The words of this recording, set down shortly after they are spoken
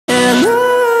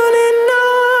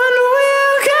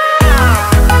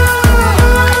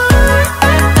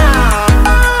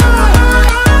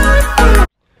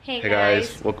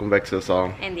guys, welcome back to the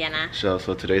Song and Diana show.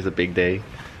 So today's a big day.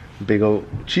 Big old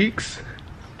cheeks.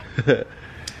 If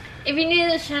you're new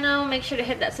to the channel, make sure to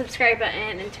hit that subscribe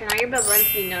button and turn on your bell button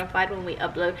to be notified when we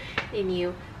upload a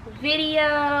new video.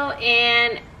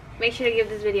 And make sure to give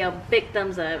this video a big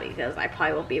thumbs up because I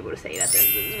probably won't be able to say it at the end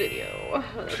of this video.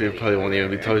 She probably won't even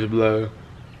be touched below.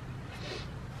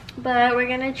 But we're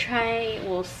gonna try,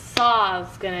 well,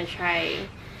 Saw's gonna try.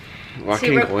 Well, I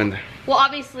can't go in there. We'll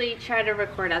obviously try to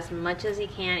record as much as he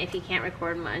can. If he can't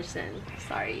record much, then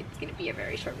sorry, it's gonna be a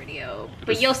very short video.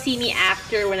 But you'll see me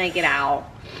after when I get out.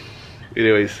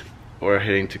 Anyways, we're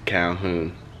heading to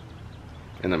Calhoun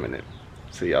in a minute.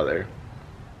 See y'all there.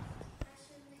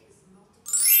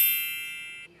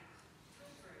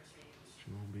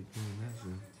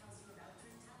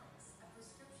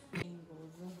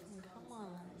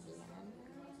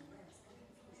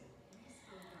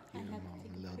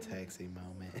 Little taxi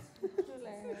moment.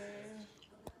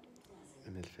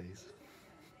 In his face.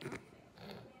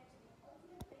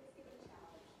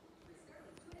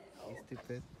 You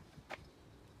stupid.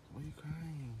 Why are you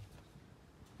crying?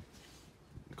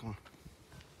 Come on.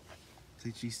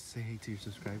 Say hey to your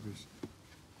subscribers.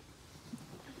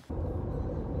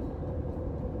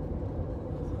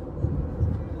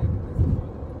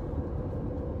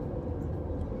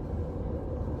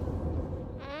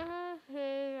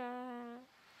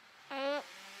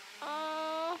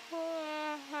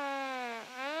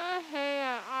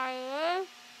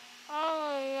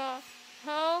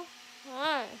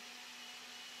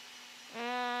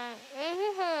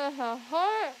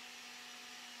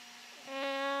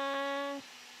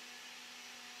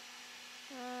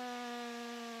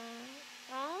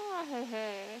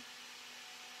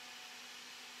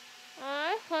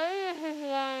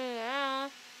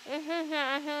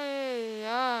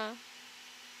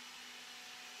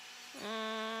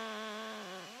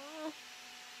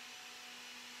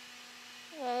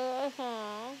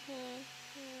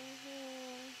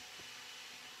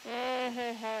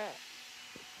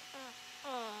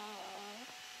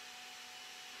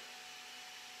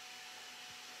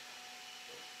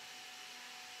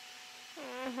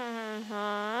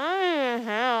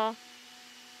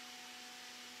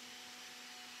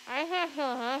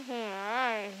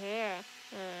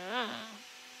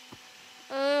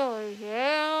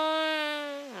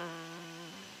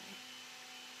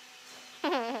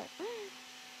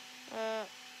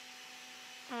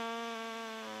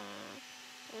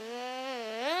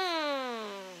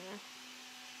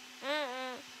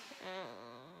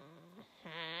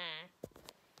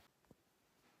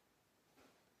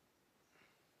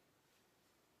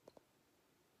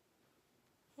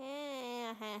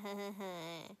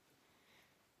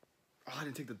 Oh, I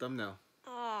didn't take the thumbnail.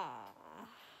 Are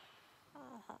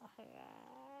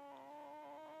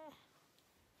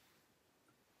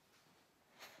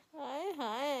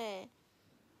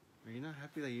you not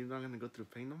happy that you're not gonna go through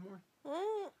pain no more?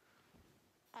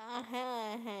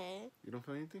 You don't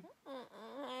feel anything?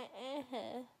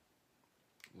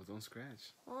 Well, don't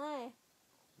scratch. Why?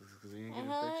 Because you ain't getting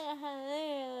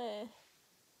fixed.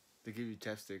 They give you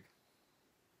chapstick.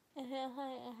 It feels like I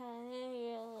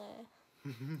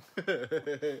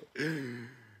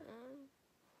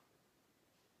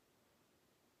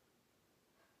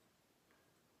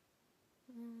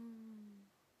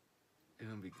It's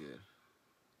gonna be good.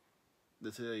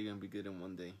 They say that you're gonna be good in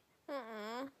one day.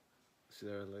 She's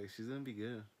like, she's gonna be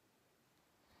good.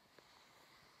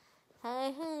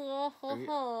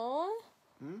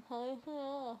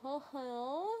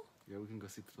 Yeah, we can go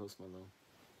see Post Malone.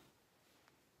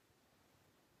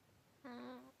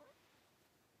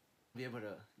 Be able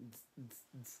to.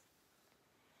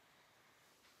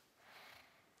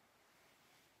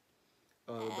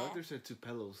 The doctor said 2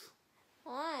 pillows.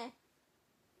 Why?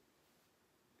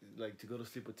 Like to go to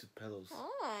sleep with 2 pillows.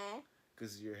 Why?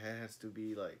 Because your head has to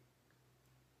be like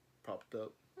propped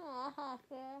up. Oh,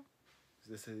 okay.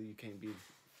 So they said you can't be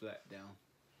flat down.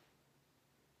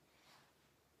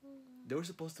 They were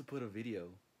supposed to put a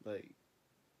video, like,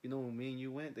 you know, when me and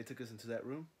you went, they took us into that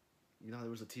room. You know how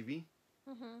there was a TV?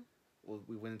 Well,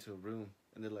 we went into a room,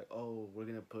 and they're like, "Oh, we're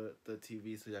gonna put the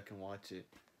TV so y'all can watch it."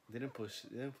 They didn't put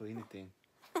anything.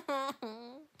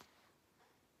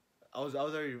 I was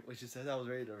already, when she said that, I was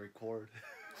ready to record,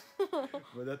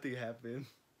 but nothing happened.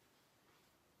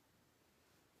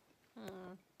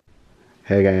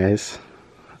 Hey guys,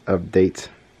 update.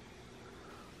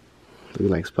 Look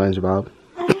like SpongeBob.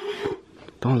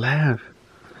 Don't laugh.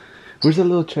 Where's that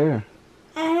little chair?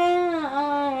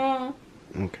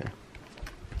 Okay.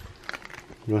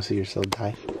 You want to see yourself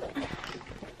die?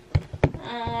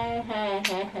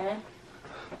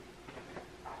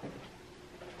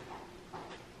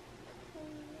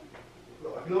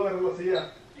 No, I don't see ya.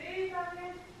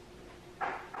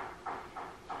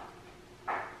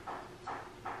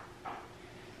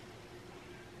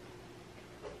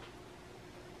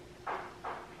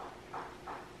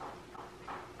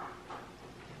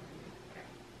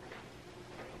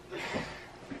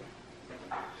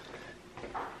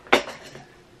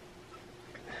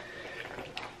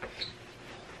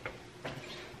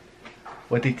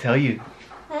 What'd they tell you?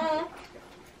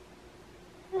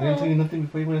 They didn't tell you nothing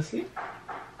before you went to sleep?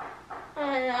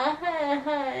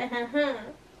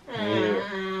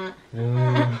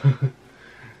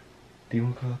 Do you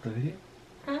want to call out the video?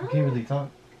 You can't really talk.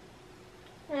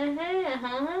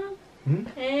 Hmm?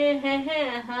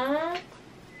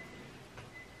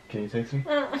 Can you text me?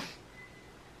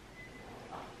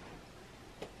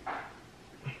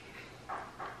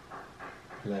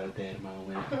 Hello, Dad,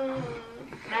 Mom.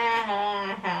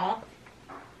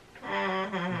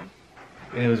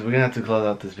 Anyways, we're gonna have to close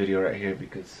out this video right here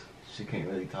because she can't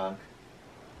really talk.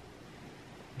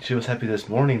 She was happy this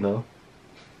morning though.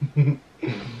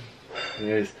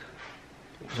 Anyways,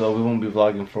 so we won't be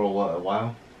vlogging for a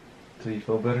while till you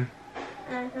feel better.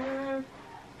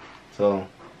 So,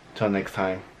 till next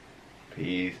time,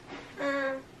 peace.